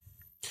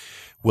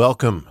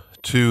Welcome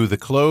to the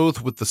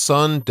Clothed with the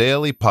Sun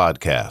Daily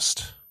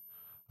Podcast,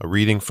 a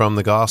reading from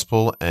the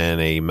Gospel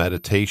and a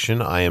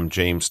meditation. I am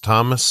James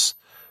Thomas.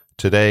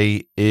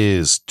 Today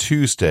is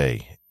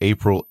Tuesday,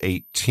 April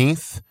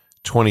 18th,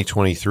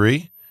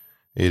 2023.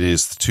 It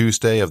is the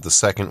Tuesday of the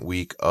second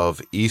week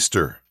of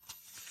Easter.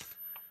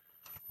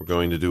 We're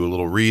going to do a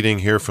little reading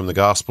here from the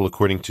Gospel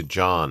according to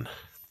John.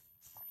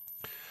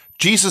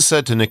 Jesus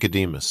said to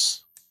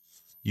Nicodemus,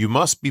 "You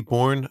must be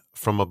born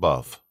from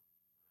above.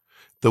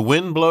 The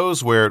wind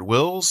blows where it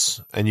wills,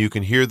 and you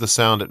can hear the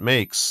sound it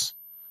makes,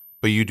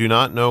 but you do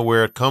not know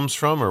where it comes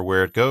from or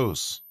where it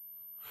goes.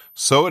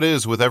 So it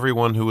is with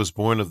everyone who is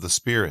born of the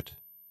Spirit."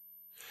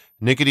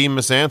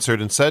 Nicodemus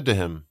answered and said to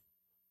him,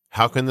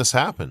 "How can this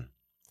happen?"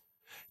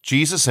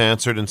 Jesus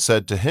answered and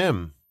said to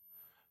him,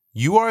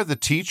 "You are the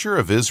teacher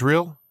of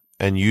Israel,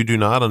 and you do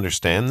not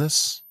understand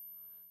this?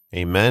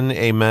 Amen,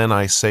 amen,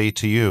 I say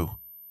to you.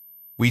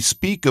 We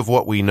speak of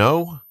what we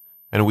know,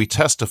 and we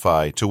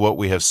testify to what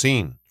we have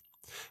seen.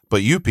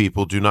 But you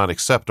people do not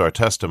accept our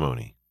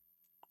testimony.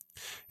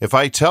 If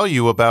I tell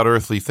you about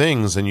earthly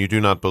things and you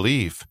do not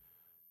believe,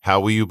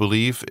 how will you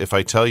believe if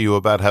I tell you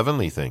about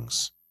heavenly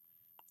things?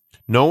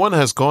 No one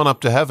has gone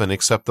up to heaven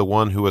except the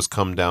one who has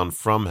come down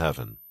from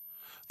heaven,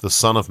 the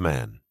Son of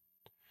Man.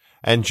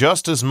 And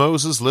just as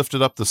Moses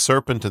lifted up the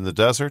serpent in the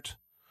desert,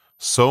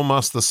 so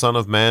must the Son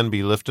of Man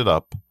be lifted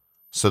up,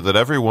 so that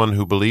everyone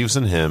who believes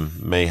in him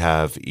may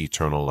have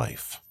eternal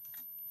life."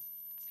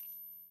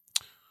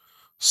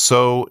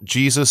 So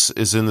Jesus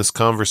is in this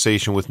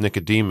conversation with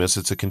Nicodemus.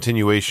 It's a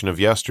continuation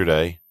of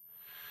yesterday.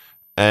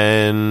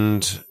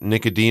 And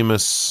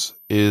Nicodemus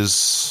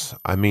is,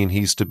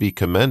 he's to be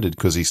commended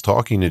because he's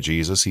talking to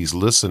Jesus. He's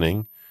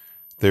listening.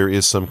 There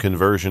is some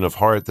conversion of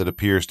heart that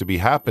appears to be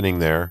happening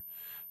there,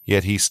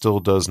 yet he still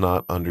does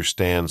not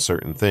understand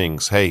certain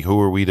things. Hey, who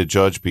are we to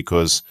judge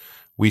because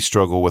we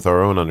struggle with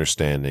our own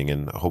understanding,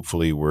 and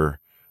hopefully we're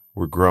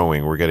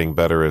growing. We're getting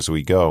better as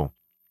we go.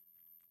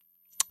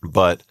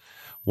 But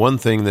one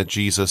thing that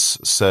Jesus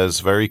says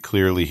very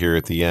clearly here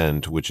at the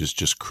end, which is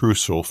just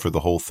crucial for the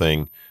whole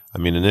thing.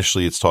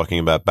 Initially it's talking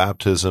about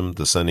baptism,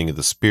 the sending of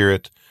the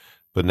Spirit,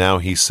 but now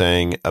he's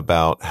saying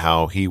about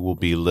how he will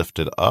be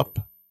lifted up,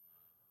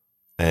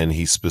 and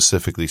he's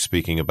specifically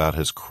speaking about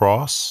his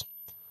cross,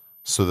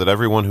 so that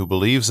everyone who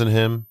believes in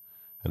him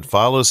and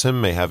follows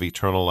him may have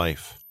eternal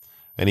life.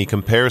 And he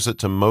compares it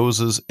to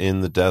Moses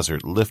in the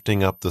desert,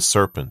 lifting up the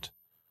serpent.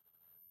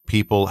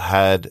 People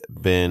had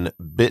been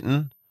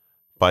bitten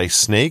by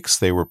snakes,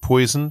 they were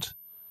poisoned,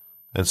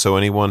 and so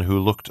anyone who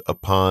looked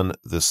upon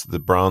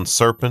the bronze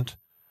serpent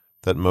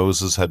that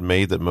Moses had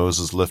made, that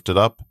Moses lifted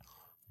up,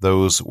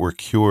 those were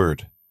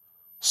cured.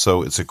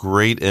 So it's a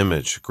great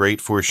image,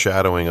 great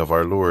foreshadowing of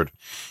our Lord.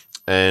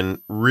 And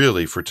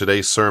really, for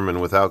today's sermon,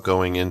 without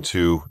going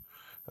into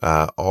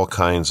all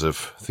kinds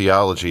of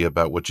theology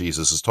about what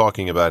Jesus is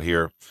talking about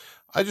here,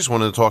 I just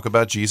wanted to talk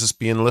about Jesus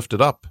being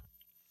lifted up.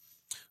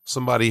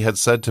 Somebody had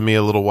said to me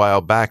a little while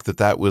back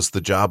that was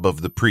the job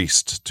of the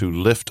priest, to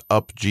lift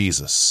up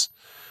Jesus.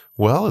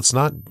 Well, it's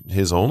not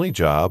his only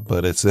job,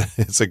 but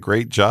it's a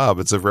great job.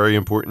 It's a very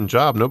important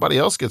job. Nobody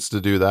else gets to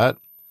do that.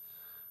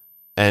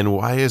 And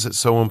why is it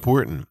so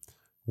important?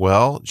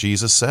 Well,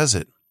 Jesus says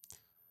it.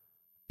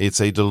 It's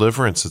a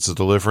deliverance. It's a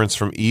deliverance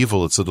from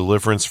evil. It's a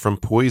deliverance from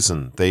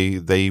poison.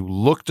 They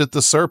looked at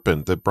the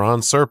serpent, the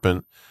bronze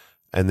serpent,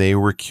 and they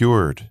were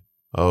cured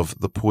of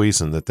the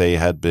poison that they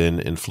had been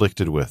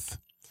inflicted with.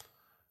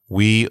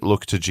 We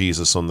look to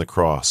Jesus on the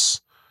cross.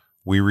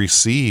 We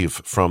receive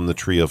from the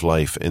tree of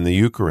life in the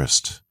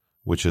Eucharist,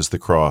 which is the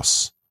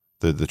cross.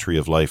 The tree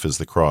of life is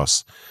the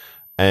cross.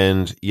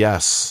 And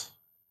yes,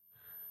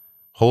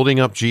 holding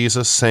up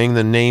Jesus, saying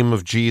the name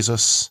of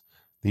Jesus,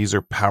 these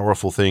are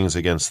powerful things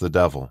against the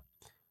devil.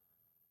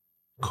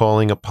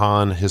 Calling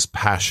upon his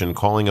passion,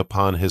 calling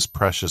upon his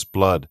precious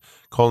blood,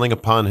 calling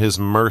upon his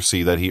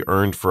mercy that he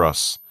earned for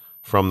us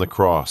from the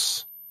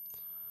cross.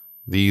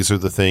 These are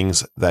the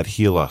things that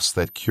heal us,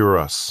 that cure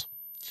us.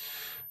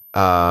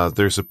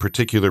 There's a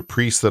particular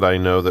priest that I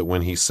know that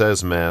when he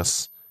says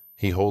Mass,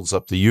 he holds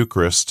up the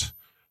Eucharist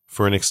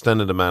for an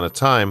extended amount of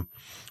time.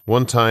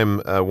 One time,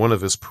 one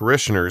of his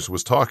parishioners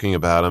was talking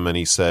about him, and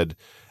he said,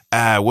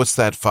 what's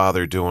that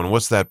father doing?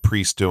 What's that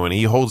priest doing?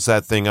 He holds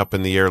that thing up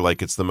in the air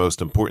like it's the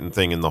most important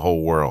thing in the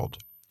whole world.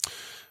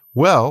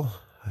 Well,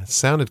 it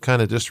sounded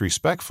kind of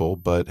disrespectful,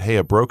 but hey,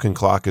 a broken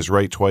clock is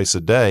right twice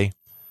a day.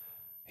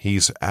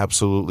 He's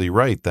absolutely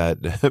right,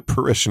 that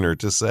parishioner,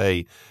 to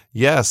say,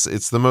 yes,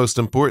 it's the most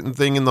important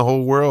thing in the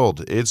whole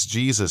world. It's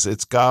Jesus.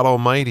 It's God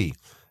Almighty.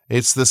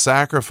 It's the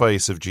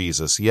sacrifice of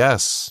Jesus.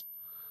 Yes.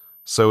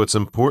 So it's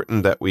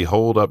important that we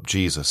hold up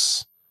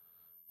Jesus.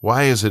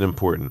 Why is it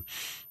important?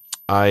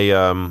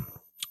 I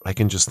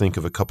can just think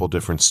of a couple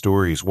different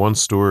stories. One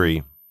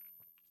story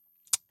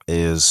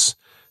is,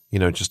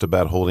 just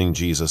about holding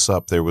Jesus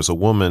up. There was a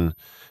woman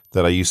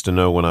that I used to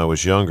know when I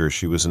was younger.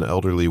 She was an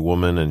elderly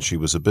woman, and she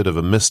was a bit of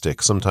a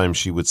mystic. Sometimes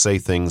she would say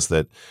things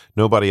that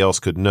nobody else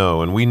could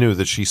know, and we knew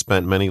that she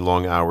spent many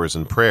long hours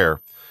in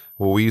prayer.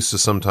 Well, we used to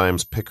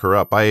sometimes pick her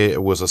up. I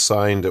was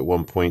assigned at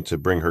one point to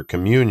bring her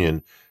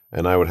communion,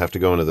 and I would have to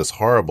go into this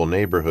horrible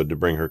neighborhood to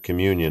bring her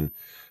communion.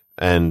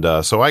 And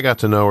so I got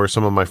to know her.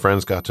 Some of my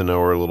friends got to know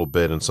her a little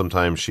bit, and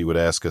sometimes she would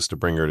ask us to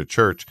bring her to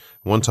church.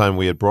 One time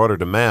we had brought her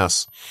to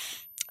Mass,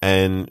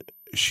 and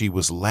she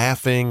was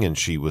laughing and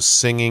she was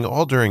singing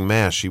all during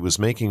Mass. She was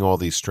making all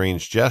these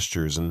strange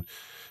gestures, and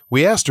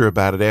we asked her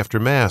about it after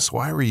Mass.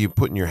 Why were you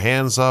putting your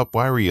hands up?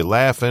 Why were you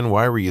laughing?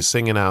 Why were you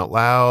singing out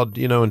loud,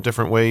 in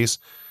different ways?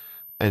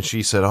 And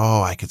she said,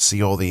 "Oh, I could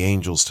see all the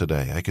angels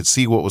today. I could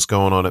see what was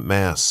going on at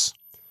Mass."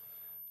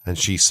 And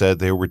she said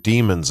there were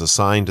demons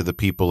assigned to the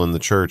people in the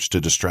church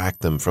to distract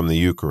them from the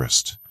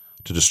Eucharist,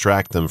 to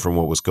distract them from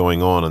what was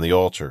going on the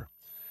altar.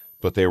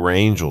 But they were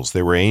angels.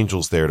 There were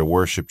angels there to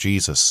worship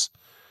Jesus.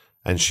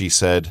 And she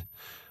said,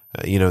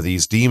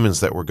 these demons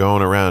that were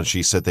going around,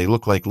 she said they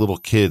looked like little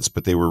kids,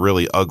 but they were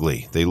really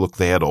ugly.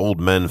 They had old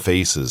men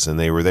faces, and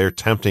they were there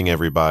tempting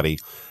everybody.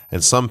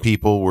 And some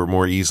people were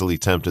more easily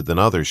tempted than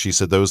others. She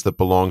said those that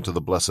belonged to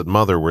the Blessed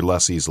Mother were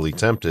less easily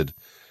tempted.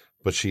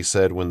 But she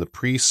said when the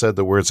priest said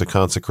the words of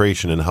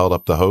consecration and held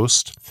up the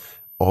host,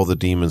 all the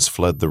demons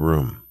fled the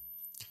room,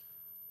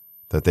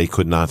 that they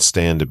could not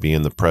stand to be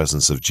in the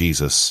presence of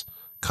Jesus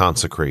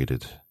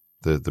consecrated,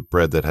 the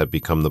bread that had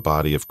become the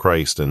body of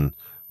Christ, and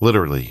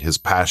literally his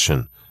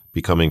passion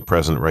becoming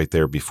present right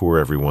there before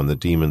everyone. The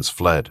demons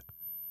fled.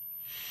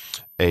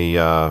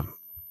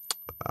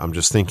 I'm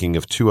just thinking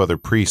of two other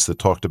priests that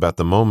talked about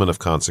the moment of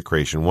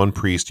consecration. One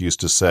priest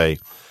used to say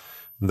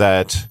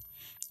that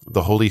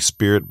the Holy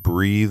Spirit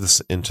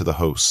breathes into the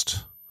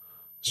host.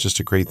 It's just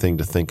a great thing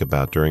to think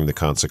about during the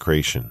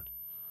consecration.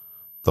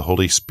 The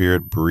Holy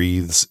Spirit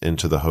breathes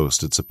into the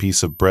host. It's a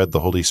piece of bread. The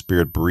Holy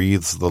Spirit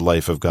breathes the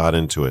life of God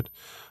into it.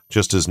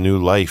 Just as new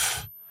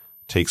life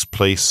takes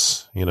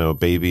place, a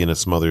baby in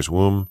its mother's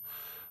womb,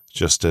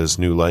 just as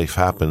new life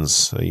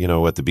happens,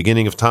 at the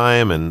beginning of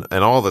time and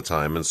all the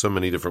time in so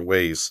many different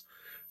ways.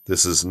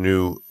 This is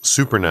new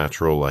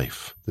supernatural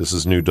life. This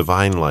is new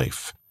divine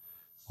life.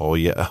 Oh,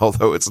 yeah,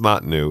 although it's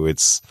not new,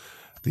 it's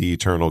the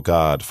eternal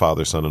God,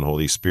 Father, Son, and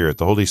Holy Spirit.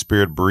 The Holy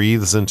Spirit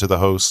breathes into the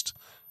host,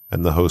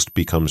 and the host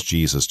becomes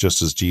Jesus,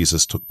 just as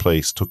Jesus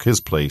took his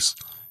place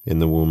in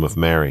the womb of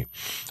Mary.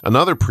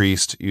 Another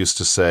priest used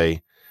to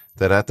say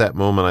that at that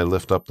moment I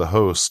lift up the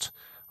host,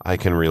 I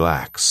can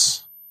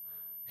relax.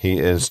 He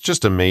is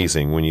just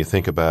amazing when you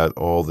think about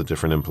all the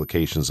different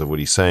implications of what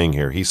he's saying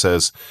here. He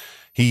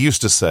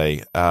used to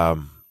say,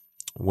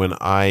 when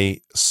I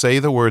say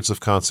the words of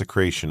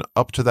consecration,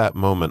 up to that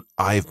moment,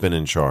 I've been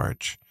in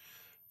charge.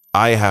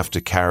 I have to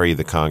carry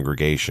the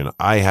congregation.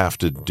 I have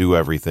to do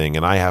everything,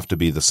 and I have to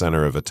be the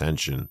center of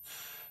attention.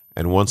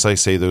 And once I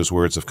say those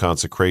words of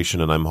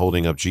consecration and I'm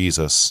holding up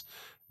Jesus,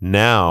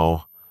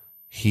 now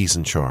he's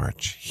in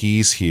charge.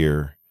 He's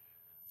here.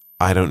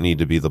 I don't need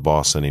to be the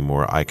boss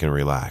anymore. I can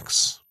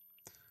relax.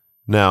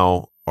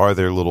 Now, are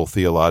there little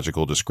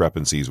theological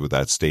discrepancies with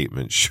that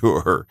statement?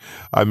 Sure.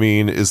 I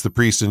mean, is the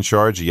priest in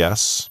charge?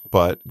 Yes,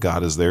 but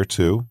God is there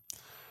too.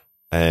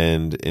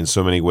 And in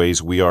so many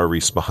ways, we are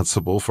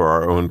responsible for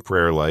our own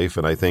prayer life.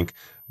 And I think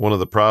one of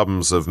the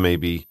problems of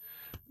maybe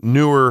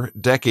newer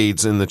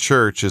decades in the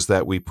church is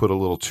that we put a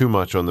little too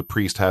much on the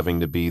priest having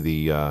to be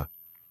the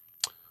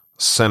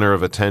center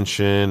of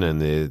attention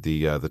and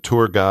the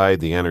tour guide,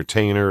 the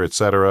entertainer,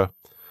 etc.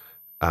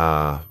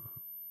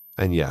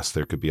 And yes,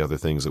 there could be other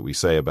things that we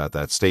say about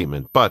that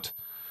statement, but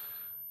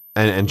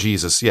and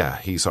Jesus, yeah,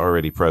 he's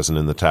already present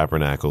in the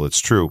tabernacle. It's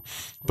true,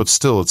 but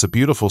still, it's a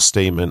beautiful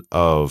statement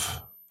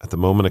of at the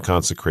moment of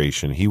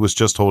consecration, he was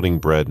just holding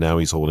bread. Now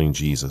he's holding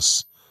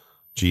Jesus.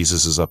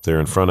 Jesus is up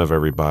there in front of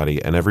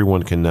everybody, and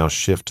everyone can now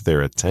shift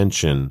their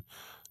attention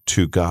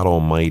to God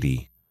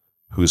Almighty,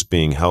 who's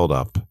being held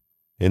up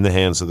in the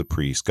hands of the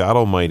priest. God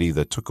Almighty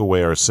that took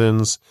away our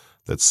sins,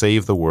 that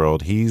saved the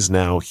world. He's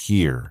now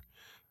here.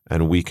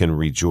 And we can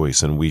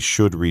rejoice, and we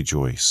should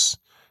rejoice.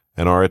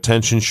 And our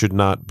attention should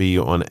not be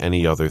on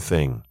any other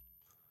thing.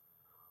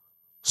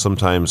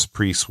 Sometimes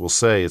priests will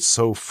say it's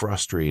so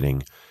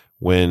frustrating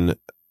when,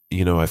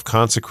 I've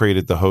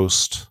consecrated the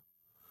host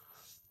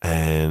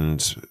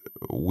and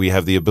we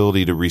have the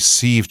ability to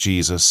receive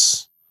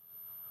Jesus,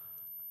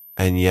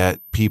 and yet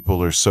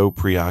people are so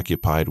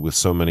preoccupied with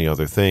so many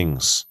other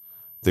things.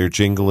 They're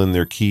jingling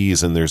their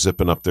keys and they're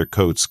zipping up their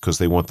coats because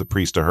they want the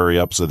priest to hurry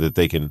up so that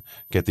they can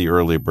get the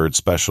early bird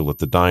special at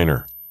the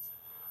diner.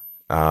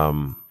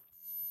 The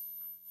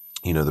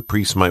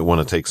priest might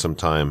want to take some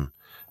time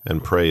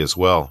and pray as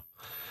well.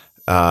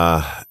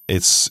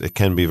 It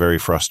can be very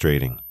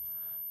frustrating.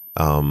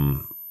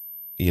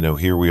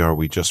 Here we are,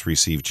 we just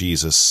received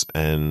Jesus,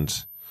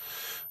 and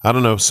I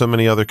don't know, so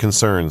many other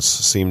concerns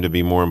seem to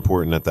be more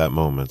important at that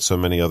moment. So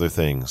many other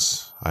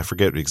things. I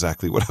forget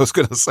exactly what I was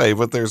going to say,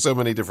 but there's so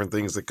many different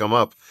things that come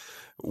up,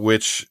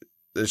 which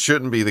it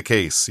shouldn't be the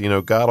case.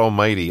 God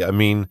Almighty. I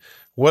mean,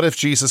 what if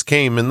Jesus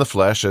came in the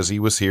flesh as he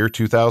was here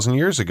 2,000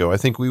 years ago? I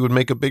think we would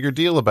make a bigger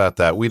deal about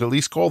that. We'd at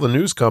least call the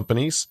news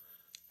companies,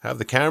 have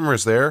the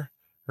cameras there,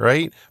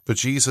 right? But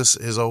Jesus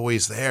is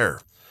always there.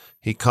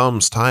 He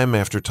comes time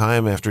after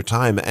time after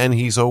time, and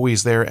he's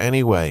always there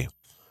anyway.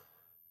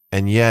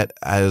 And yet,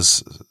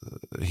 as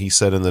he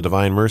said in the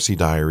Divine Mercy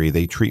Diary,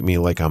 they treat me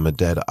like I'm a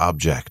dead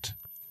object.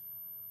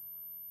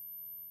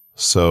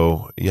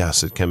 So,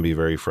 yes, it can be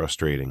very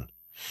frustrating.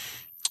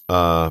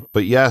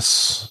 But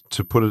yes,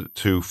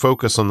 to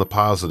focus on the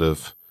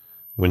positive,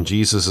 when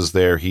Jesus is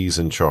there, he's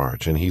in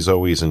charge, and he's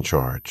always in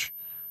charge.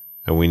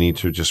 And we need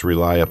to just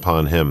rely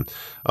upon him.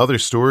 Other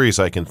stories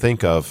I can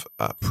think of,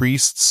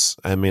 priests,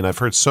 I've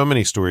heard so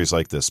many stories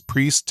like this.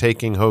 Priests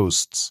taking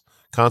hosts,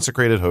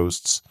 consecrated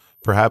hosts,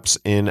 perhaps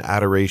in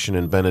adoration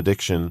and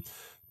benediction,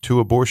 to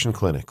abortion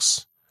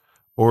clinics,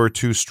 or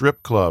to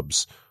strip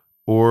clubs,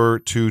 or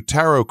to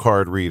tarot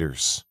card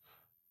readers.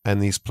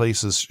 And these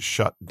places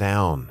shut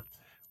down.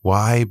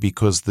 Why?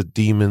 Because the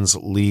demons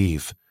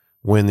leave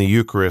when the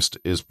Eucharist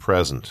is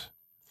present.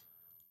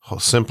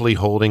 Simply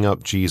holding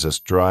up Jesus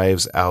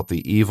drives out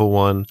the evil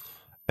one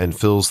and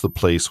fills the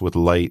place with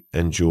light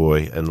and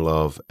joy and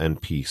love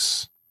and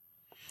peace.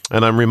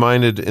 And I'm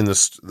reminded in the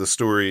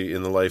story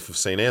in the life of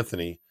St.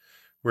 Anthony,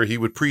 where he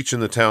would preach in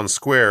the town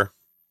square,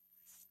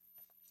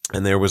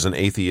 and there was an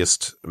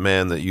atheist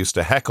man that used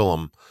to heckle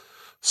him.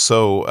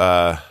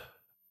 So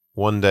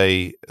one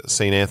day,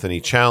 St. Anthony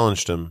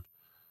challenged him.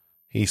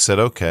 He said,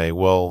 okay,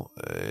 well,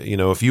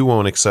 if you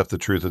won't accept the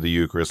truth of the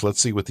Eucharist, let's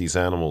see what these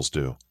animals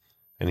do.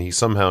 And he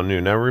somehow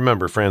knew. Now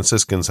remember,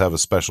 Franciscans have a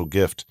special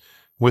gift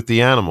with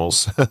the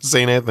animals.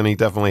 St. Anthony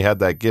definitely had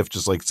that gift,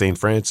 just like St.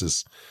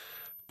 Francis.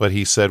 But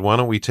he said, why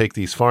don't we take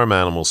these farm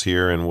animals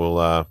here, and we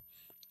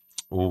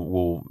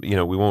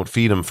won't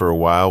feed them for a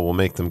while. We'll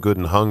make them good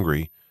and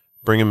hungry,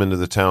 bring them into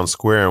the town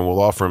square, and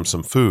we'll offer them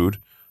some food,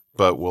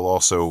 but we'll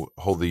also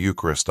hold the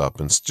Eucharist up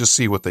and just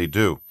see what they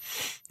do.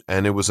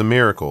 And it was a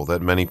miracle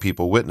that many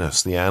people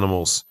witnessed. The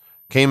animals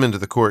came into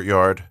the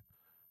courtyard.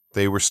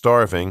 They were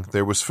starving.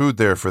 There was food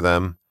there for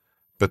them,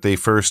 but they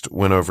first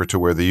went over to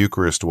where the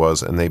Eucharist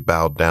was, and they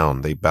bowed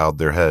down. They bowed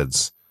their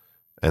heads,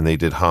 and they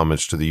did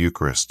homage to the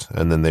Eucharist.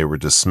 And then they were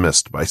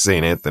dismissed by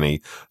St.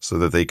 Anthony so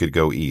that they could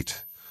go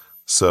eat.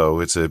 So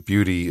it's a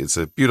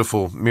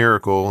beautiful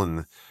miracle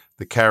in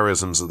the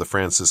charisms of the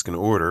Franciscan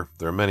order.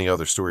 There are many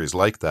other stories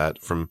like that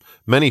from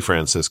many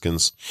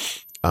Franciscans,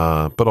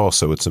 but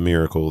also it's a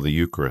miracle of the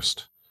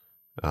Eucharist.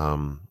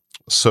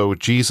 So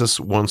Jesus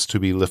wants to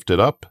be lifted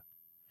up.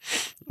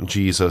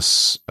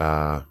 Jesus,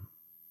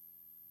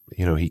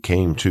 he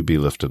came to be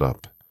lifted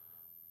up.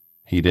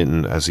 He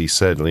didn't, as he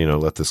said,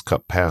 let this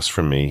cup pass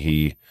from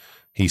me.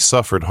 He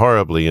suffered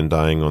horribly in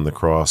dying on the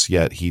cross,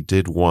 yet he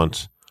did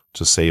want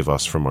to save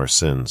us from our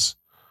sins.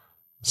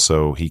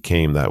 So he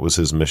came, that was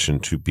his mission,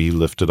 to be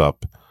lifted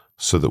up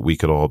so that we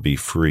could all be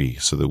free,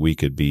 so that we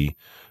could be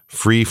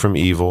free from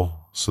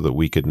evil, so that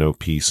we could know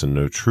peace and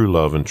know true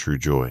love and true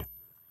joy.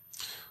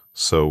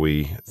 So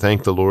we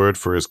thank the Lord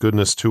for his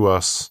goodness to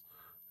us.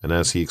 And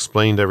as he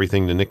explained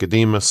everything to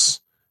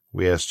Nicodemus,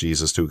 we ask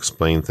Jesus to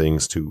explain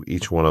things to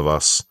each one of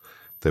us,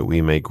 that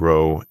we may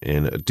grow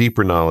in a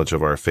deeper knowledge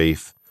of our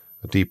faith,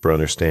 a deeper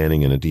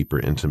understanding, and a deeper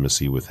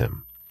intimacy with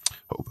him.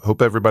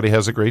 Hope everybody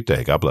has a great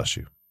day. God bless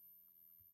you.